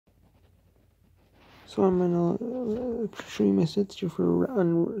So I'm gonna show you my stats here for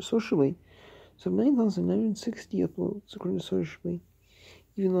on Socialblade. So 9,960 uploads according to Socialblade.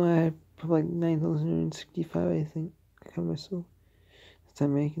 Even though I had probably like 9,965, I think. I count myself. Since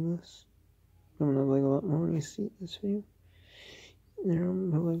I'm making this. I'm gonna have like a lot more when I see this video. And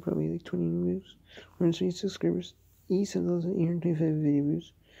I'm gonna have like probably like 20 new views. 120 subscribers. 7,825 video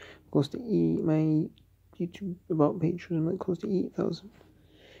views. Close to my YouTube about page was like close to 8,000.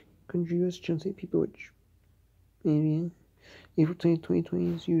 Country US translate people, which maybe April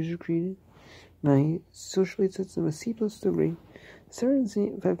 2020 is user created. My Socialblade sets them a C plus grade.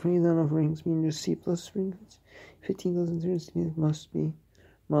 520 down of rings mean just C plus rings. 15,000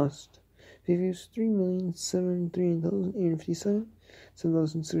 must. Views 3,703,857.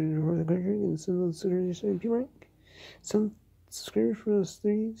 7,600 for the country and 7,607 P rank. Some subscribers for those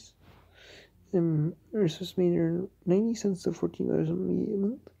threes. Are supposed to earn 90 cents to $14 a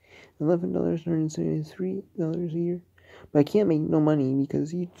month. $11.73 a year. But I can't make no money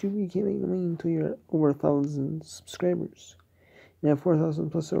because YouTube, you can't make no money until you're at over 1,000 subscribers. And I have 4,000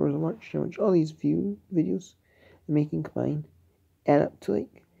 plus hours of watch time, which all these videos I'm making combined add up to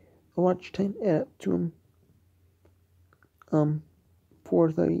like a watch time, add up to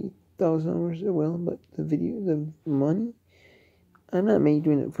 4,000 hours. Well, but the money, I'm not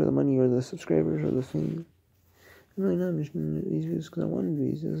doing it for the money or the subscribers or the fame. I'm really not just doing these videos because I want to do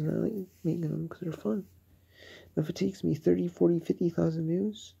these videos and I like making them because they're fun. If it takes me 30, 40, 50,000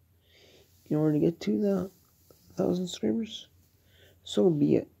 views in order to get to the 1,000 subscribers, so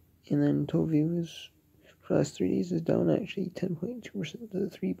be it. And then total views for the last 3 days is down actually 10.2% to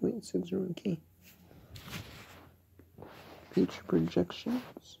 3.60K. Future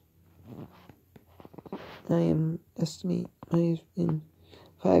projections. In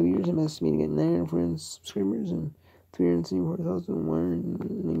 5 years, I'm estimating to get 900 subscribers and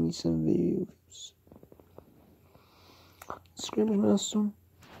 374,197 video views. Subscribers milestone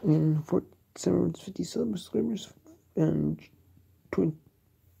and 750 subscribers on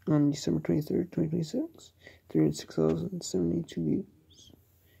December 23rd, 2026, 306,072 views.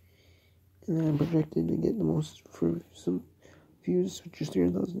 And then I'm projected to get the most for some views, which is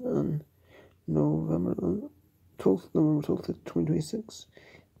 300,000 on November 12th, 2026.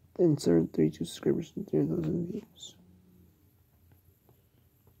 And 32 subscribers and 300,000 views.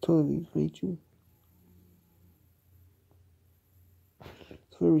 Total views, 22.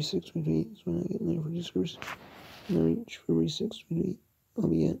 February 6th, 2028 is when I get 940 subscribers. And I reach February 6th, 2028, I'll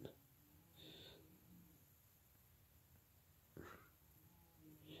be at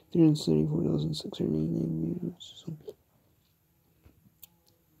 374,689 views. So,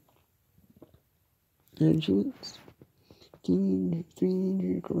 and achievements.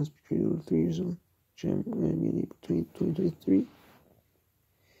 Teenager across between over 3 years old, which I'm going to be in April 2023.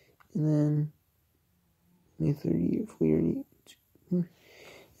 And then May 30th, full year 82. And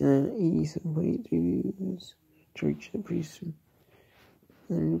then 87.83 views, to reach that pretty soon.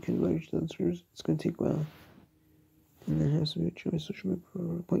 And then you can large downstairs, it's going to take a while. And then have some video on my social media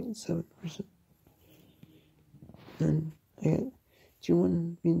for 0.7%. And I got Tier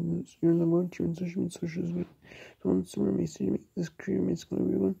 1 means you're on the board, Tier 1 social media, social is good. So 1 summer may say to make this career means going to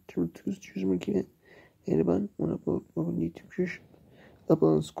be one. Tier 2 is choose more keep it. I hit a button, 1 upload, welcome to YouTube creation.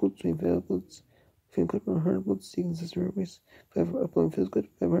 Upload is cool, 25 uploads. Film clip on hard uploads, see consistent ways. 5 upload feels good,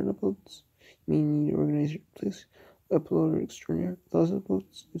 500 uploads. You may need to organize your place. Uploader extraordinary, 1,000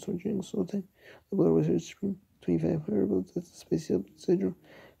 uploads, it's what you're doing slow time. Uploader wizard screen, 2,500 uploads, that's the spicy upload schedule.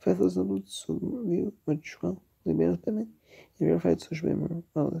 5,000 uploads, so view, much well. Like Battle Batman. And verified social media.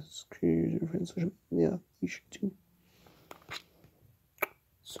 Oh, this creator verified social media. Yeah, you should too.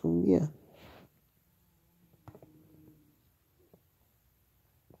 So, yeah.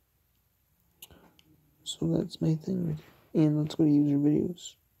 So that's my thing right here. And let's go to user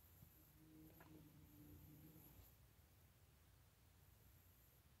videos.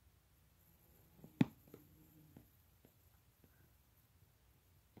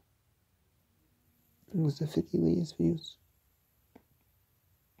 It was the 50 latest views.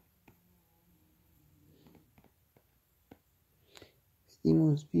 The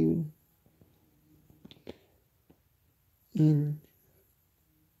most viewed. And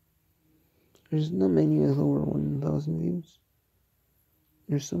there's not many with over 1,000 views.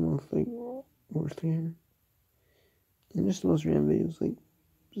 There's some with like over 300. And just the most random videos, like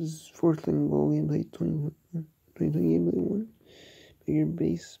this 4th thing goal gameplay 2020 gameplay 1. Bigger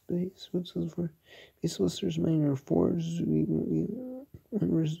base, what's those for? Base blisters, minor 4s, we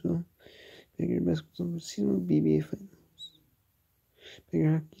 1 versus 0. Bigger basketball, seasonal BBA finals.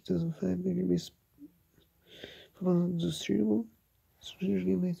 Bigger hockey 2005, bigger base. Football, Socialblade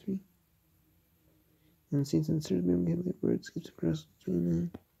gameplay 3. And since inserted moving gameplay word skips across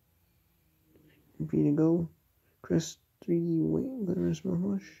 29. Free to go. Crest 3D white glamorous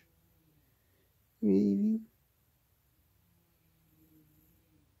mouthwash. Review.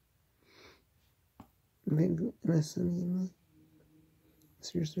 Big MSM gameplay.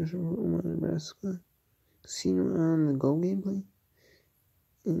 Serious from Omaha, Nebraska. Casino on the Go gameplay.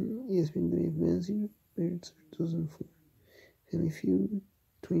 And ESPN WWE Fantasy Pirates 2004. Family Feud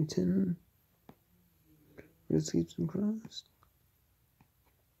 2010. Red Escapes and Crossed.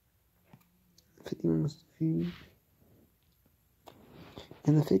 51 was the feud.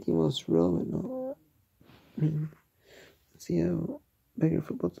 And the 50 most relevant. No, I mean, let's see how Bigger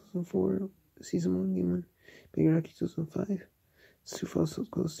Football 2004, Season 1, Game 1, Bigger Hockey 2005, Sioux Falls so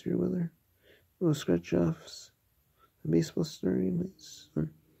close to your weather, little scratch offs, the baseball story,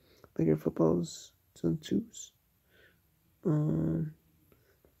 Bigger Footballs 2002s, the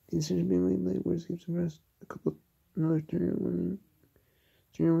decision being made like where escapes and rest, a couple, another tournament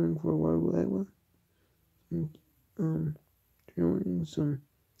winning for Wild Agua, tournament winning some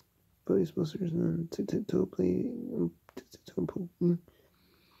baseball stars, and then tic-tac-toe play, tic-tac-toe poke,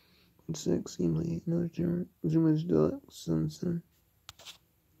 6 gameplay, another tournament, Zuma's Deluxe, Sun,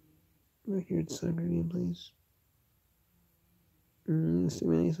 Backyard Soccer gameplays,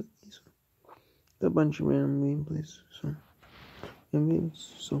 a bunch of random gameplays,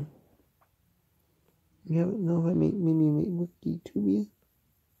 so you haven't know if I maybe make WikiTube yet.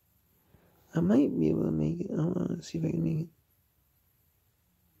 I might be able to make it. I want to see if I can make it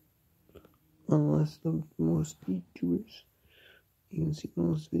on the list of most YouTubers. You can see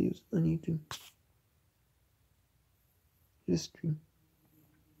most videos on YouTube. History.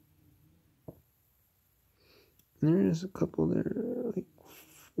 And there is a couple that are like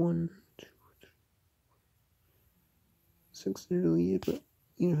 1, 2, 3, 6 that are deleted, but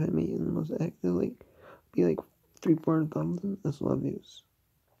even if I make it the most active, be like 300,000-400,000, that's a lot of views.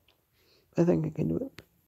 I think I can do it.